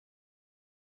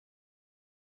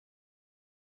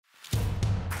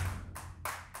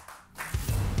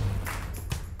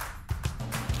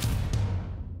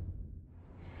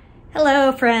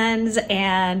Hello friends,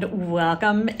 and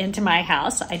welcome into my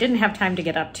house. I didn't have time to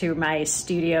get up to my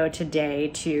studio today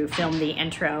to film the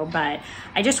intro, but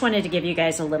I just wanted to give you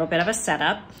guys a little bit of a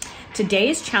setup.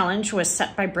 Today's challenge was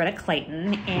set by Britta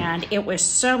Clayton, and it was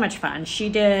so much fun. She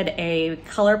did a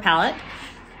color palette,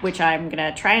 which I'm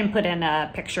gonna try and put in a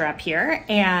picture up here,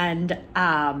 and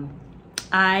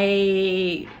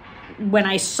when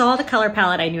I saw the color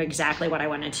palette, I knew exactly what I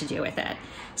wanted to do with it.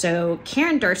 So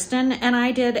Karen Durston and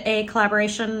I did a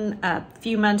collaboration a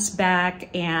few months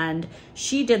back, and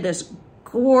she did this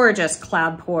gorgeous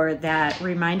cloud pour that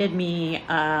reminded me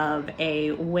of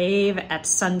a wave at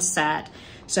sunset.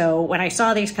 So when I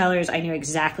saw these colors, I knew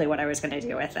exactly what I was going to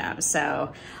do with them.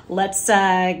 So let's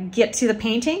get to the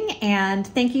painting, and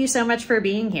thank you so much for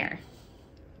being here.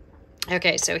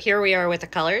 Okay, so here we are with the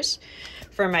colors.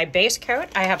 For my base coat,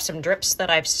 I have some drips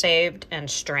that I've saved and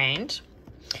strained.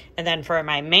 And then for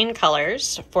my main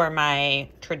colors, for my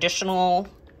traditional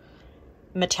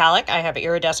metallic, I have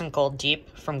Iridescent Gold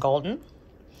Deep from Golden.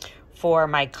 For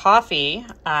my coffee,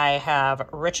 I have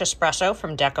Rich Espresso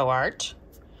from BakerModern.art.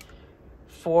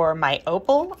 For my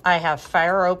opal, I have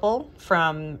Fire Opal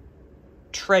from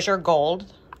Treasure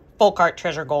Gold, Folk Art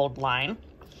Treasure Gold line.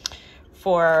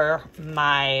 For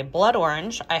my blood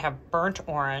orange, I have Burnt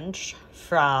Orange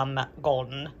from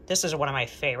Golden. This is one of my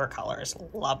favorite colors.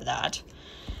 Love that.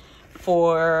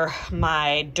 For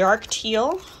my dark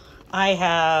teal, I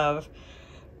have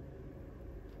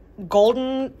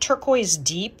Golden Turquoise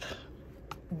Deep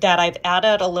that I've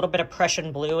added a little bit of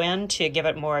Prussian blue in to give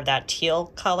it more of that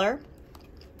teal color.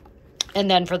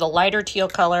 And then for the lighter teal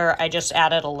color, I just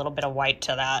added a little bit of white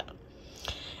to that.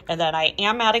 And then I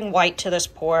am adding white to this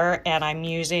pour, and I'm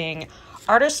using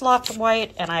Artist Loft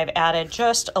White, and I've added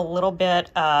just a little bit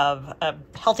of a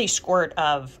healthy squirt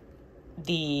of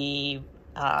the,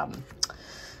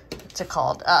 what's it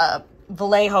called?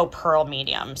 Vallejo Pearl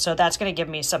Medium. So that's going to give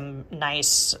me some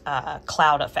nice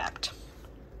cloud effect.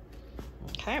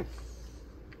 Okay.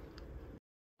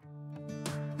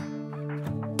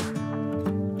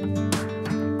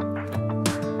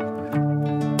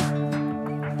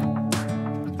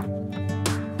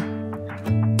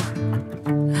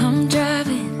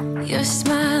 You're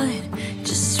smiling,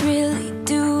 just really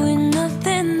doing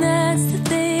nothing. That's the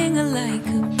thing I like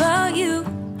about you.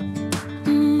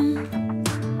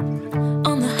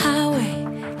 On the highway,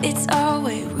 it's our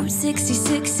way, Route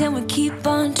 66, and we keep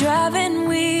on driving.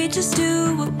 We just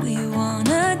do what we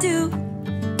wanna do.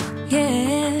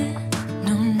 Yeah,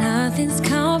 no, nothing's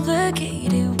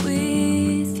complicated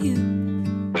with you.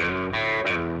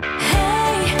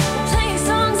 Hey, playing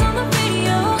songs on the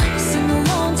radio, sing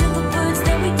along to the words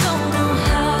that we don't.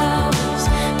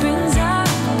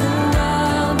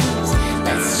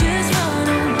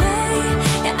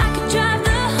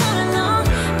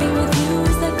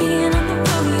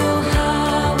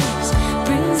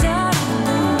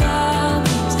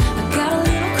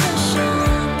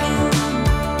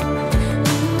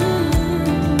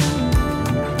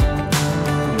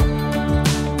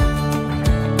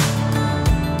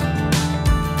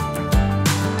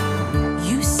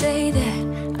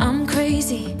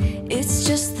 It's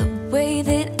just the way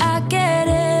that I get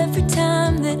every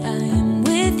time that I am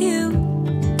with you.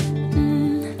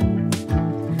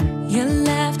 Your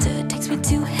laughter takes me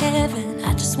to heaven.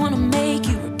 I just wanna make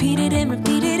you repeat it and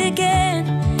repeat it again.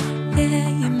 Yeah,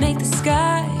 you make the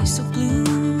sky so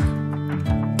blue.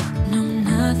 No,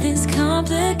 nothing's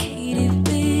complicated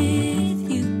with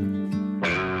you.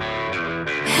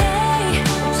 Hey,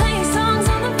 playing songs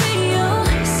on the radio,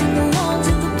 sing along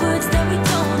to the words that we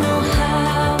don't know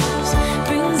how.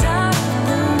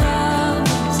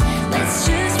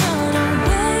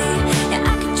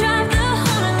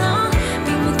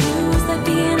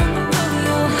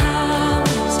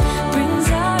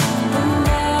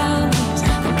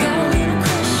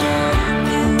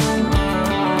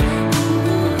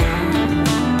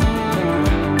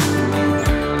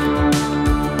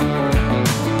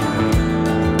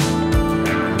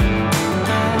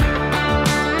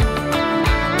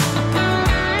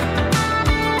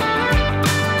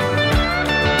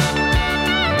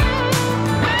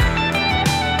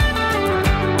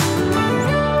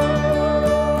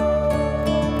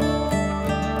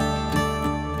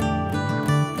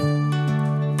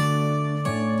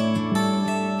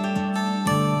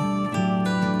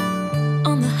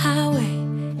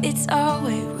 It's our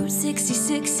way, Route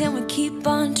 66, and we keep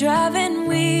on driving.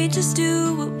 We just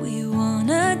do what we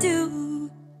wanna do.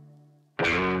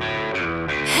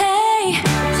 Hey,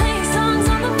 playing songs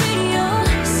on the radio,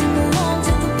 sing along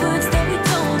to the words that we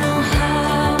don't know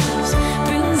how.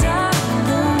 Brings out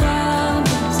the wild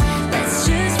ones. Let's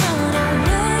just run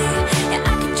away. Yeah, I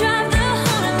could drive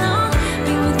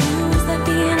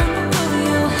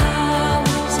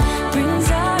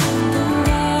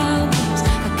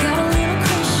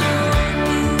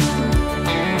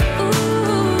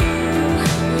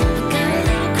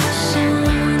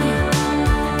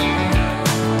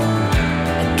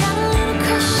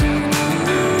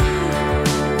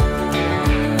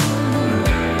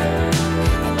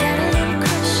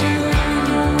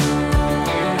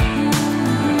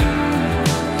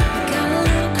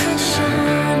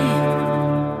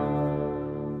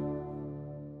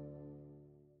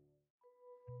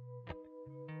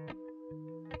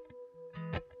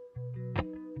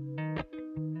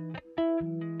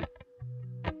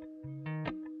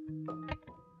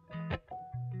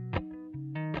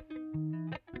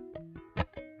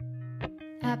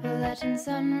Appalachian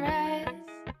sunrise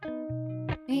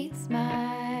meets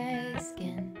my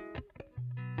skin.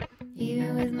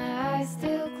 Even with my eyes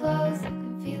still closed, I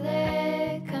can feel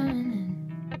it coming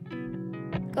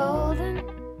in. Golden,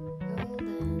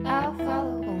 golden, I'll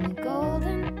follow only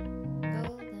golden,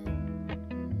 golden,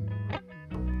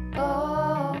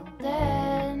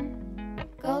 golden,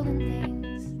 golden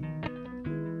things.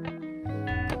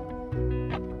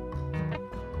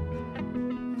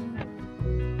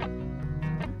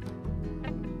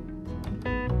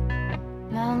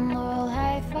 Mountain laurel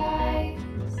high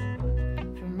fives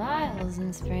for miles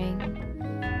in spring.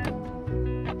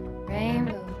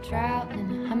 Rainbow trout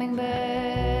and a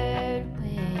hummingbird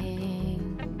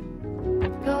wing.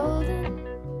 Golden,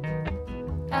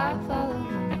 I'll follow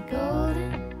only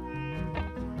golden,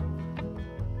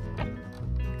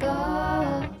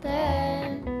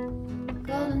 golden,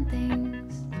 golden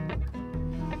things.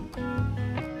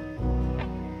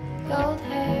 Gold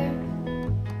hair,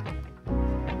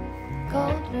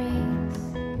 gold rings,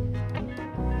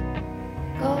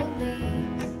 gold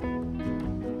leaves,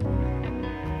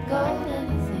 gold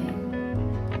anything,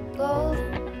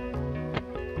 golden,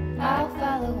 I'll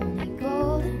follow only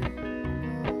golden,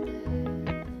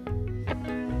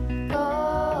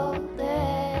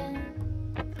 golden,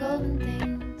 golden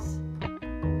things.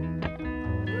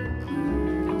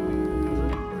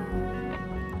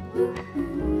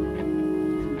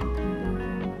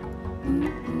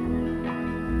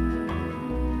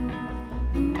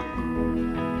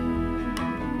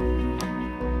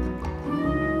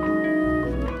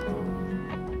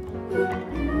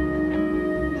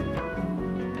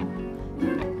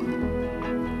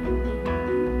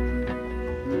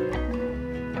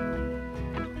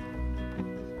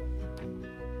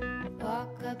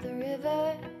 Walk up the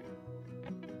river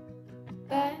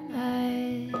by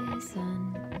my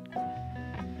son.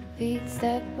 Feet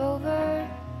step over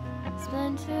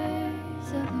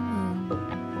splinters of the moon.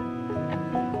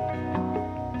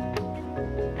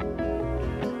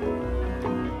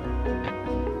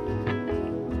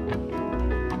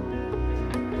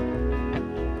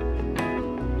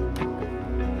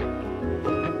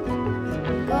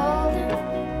 Golden,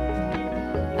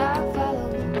 I'll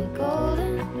follow only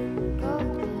golden,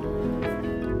 golden,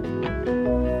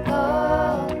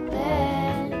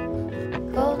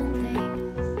 golden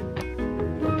things.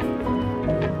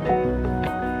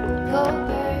 Gold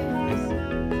birds,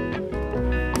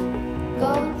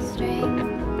 gold string,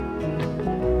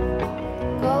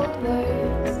 gold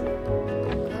words,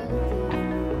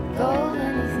 gold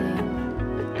anything,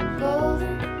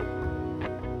 golden,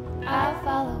 I'll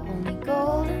follow only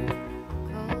golden,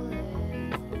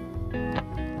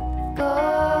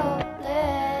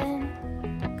 golden,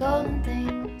 golden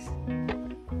things.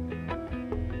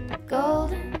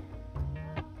 Golden,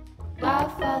 I'll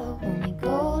follow only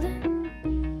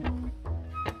golden,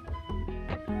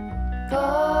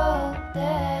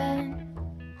 golden,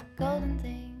 golden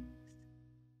things.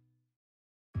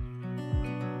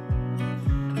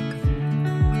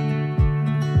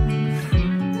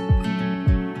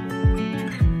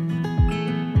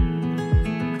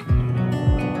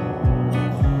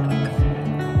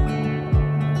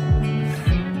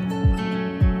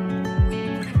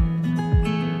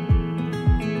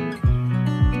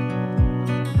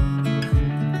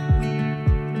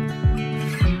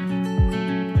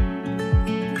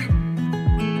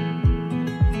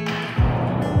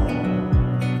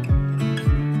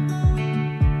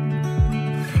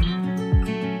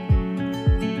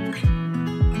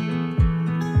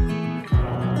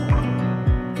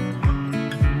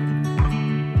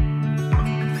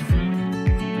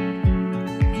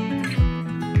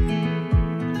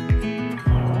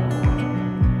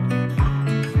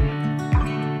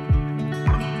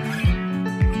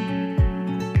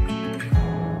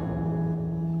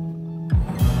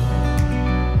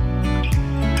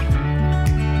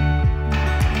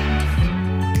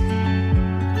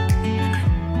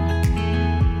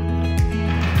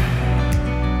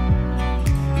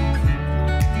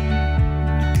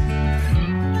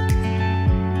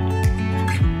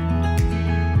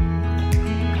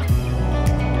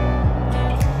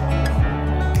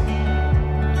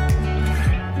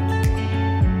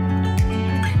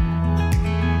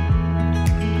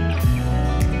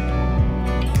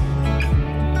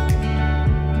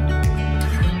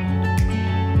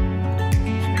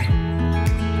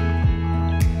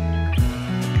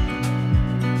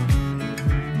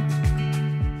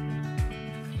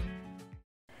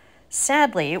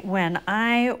 Sadly, when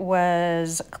I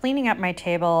was cleaning up my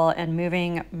table and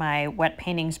moving my wet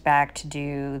paintings back to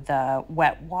do the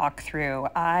wet walkthrough,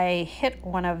 I hit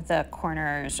one of the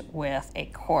corners with a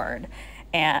cord.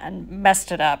 and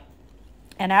messed it up.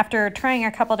 And after trying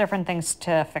a couple different things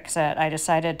to fix it, I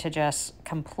decided to just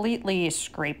completely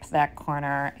scrape that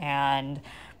corner and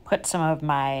put some of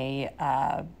my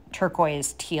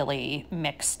turquoise tealy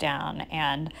mix down.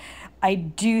 And I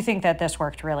do think that this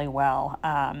worked really well.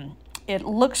 It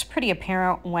looks pretty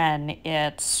apparent when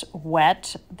it's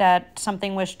wet that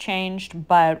something was changed,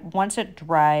 but once it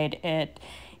dried, it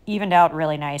evened out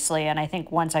really nicely. And I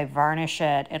think once I varnish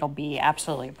it, it'll be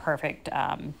absolutely perfect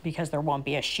because there won't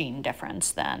be a sheen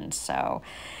difference then. So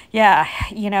yeah,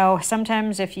 you know,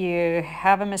 sometimes if you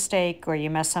have a mistake or you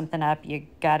mess something up, you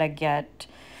gotta get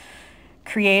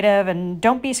creative and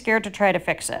don't be scared to try to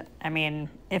fix it. I mean,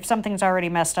 if something's already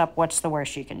messed up, what's the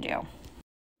worst you can do?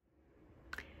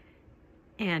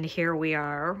 And here we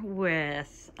are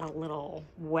with a little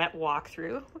wet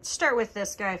walkthrough. Let's start with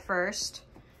this guy first.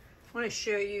 I want to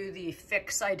show you the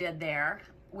fix I did there,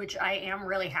 which I am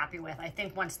really happy with. I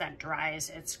think once that dries,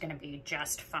 it's going to be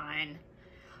just fine.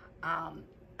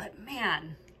 But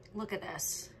man, look at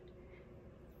this.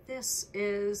 This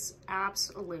is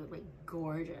absolutely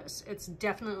gorgeous. It's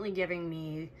definitely giving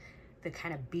me the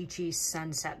kind of beachy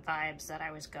sunset vibes that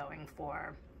I was going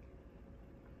for.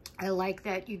 I like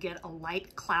that you get a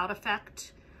light cloud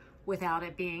effect without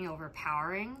it being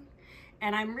overpowering.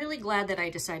 And I'm really glad that I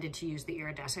decided to use the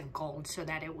iridescent gold so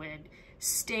that it would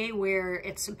stay where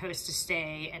it's supposed to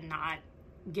stay and not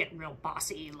get real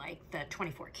bossy like the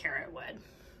 24 karat would.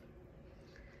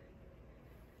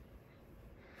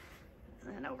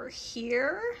 And over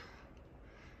here,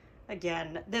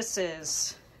 again, this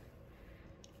is,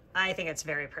 I think it's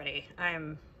very pretty.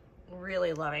 I'm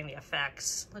really loving the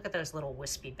effects. Look at those little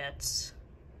wispy bits.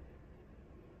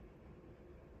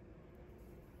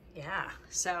 Yeah,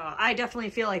 so I definitely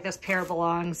feel like this pair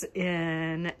belongs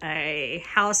in a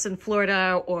house in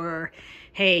Florida, or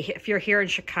hey, if you're here in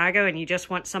Chicago and you just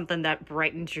want something that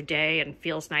brightens your day and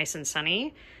feels nice and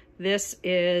sunny, this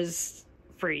is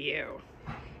for you.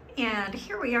 And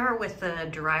here we are with the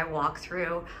dry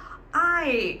walkthrough.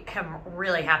 I am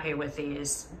really happy with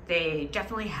these. They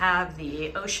definitely have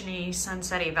the oceany,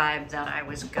 sunsetty vibe that I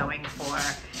was going for.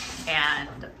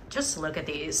 And just look at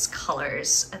these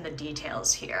colors and the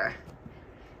details here.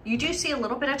 You do see a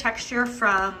little bit of texture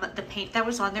from the paint that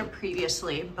was on there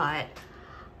previously, but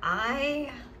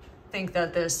I think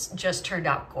that this just turned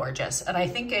out gorgeous. And I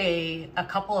think a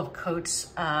couple of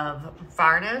coats of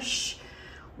varnish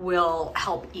will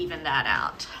help even that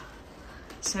out.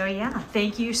 So yeah,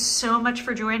 thank you so much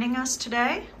for joining us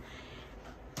today.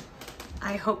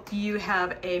 I hope you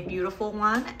have a beautiful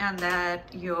one and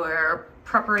that your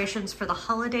preparations for the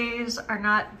holidays are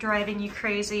not driving you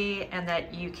crazy and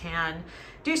that you can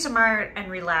do some art and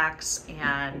relax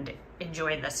and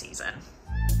enjoy the season.